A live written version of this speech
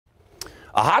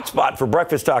A hotspot for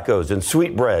breakfast tacos and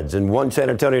sweetbreads in one San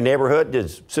Antonio neighborhood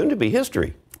is soon to be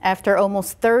history. After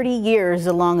almost 30 years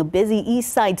along a busy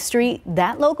East Side street,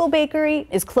 that local bakery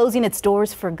is closing its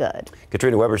doors for good.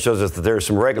 Katrina Weber shows us that there are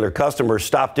some regular customers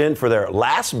stopped in for their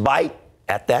last bite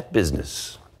at that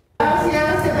business.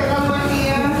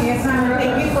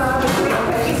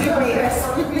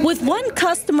 With one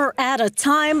customer at a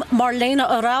time, Marlena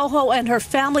Araujo and her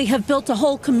family have built a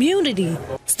whole community,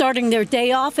 starting their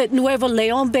day off at Nuevo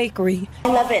Leon Bakery. I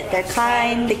love it. They're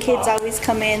kind. The kids always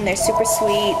come in. They're super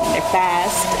sweet. They're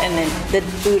fast. And then the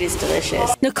food is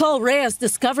delicious. Nicole Reyes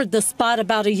discovered the spot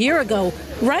about a year ago,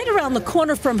 right around the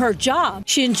corner from her job.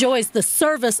 She enjoys the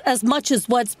service as much as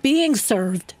what's being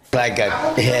served.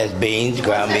 It has beans,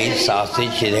 ground beef,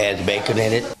 sausage, it has bacon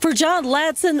in it. For John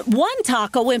Ladson, one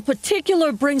taco in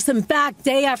particular brings him back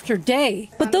day after day.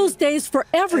 But those days for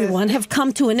everyone have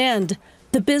come to an end.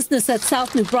 The business at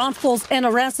South New Braunfels and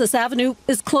Aransas Avenue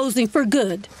is closing for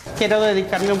good.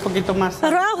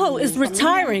 Araujo is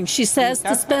retiring, she says,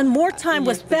 to spend more time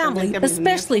with family,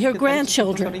 especially her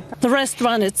grandchildren. The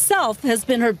restaurant itself has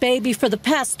been her baby for the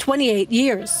past 28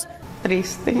 years.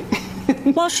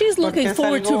 While she's looking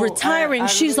forward to retiring,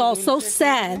 she's also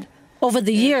sad. Over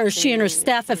the years, she and her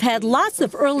staff have had lots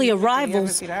of early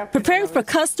arrivals, preparing for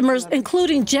customers,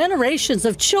 including generations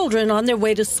of children on their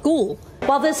way to school.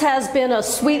 While this has been a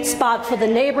sweet spot for the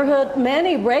neighborhood,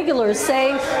 many regulars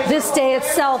say this day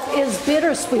itself is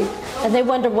bittersweet, and they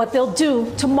wonder what they'll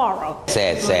do tomorrow.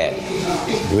 Sad,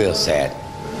 real sad.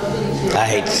 I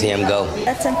hate to see him go.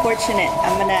 That's unfortunate.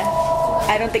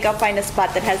 I don't think I'll find a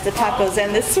spot that has the tacos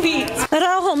and the sweets.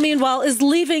 Araujo, meanwhile, is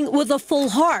leaving with a full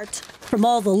heart from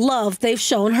all the love they've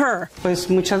shown her.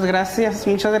 Muchas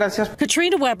gracias.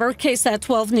 Katrina Weber, KSAT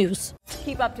 12 News.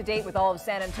 Keep up to date with all of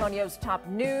San Antonio's top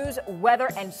news, weather,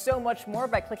 and so much more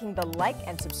by clicking the like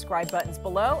and subscribe buttons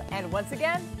below. And once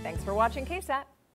again, thanks for watching KSAT.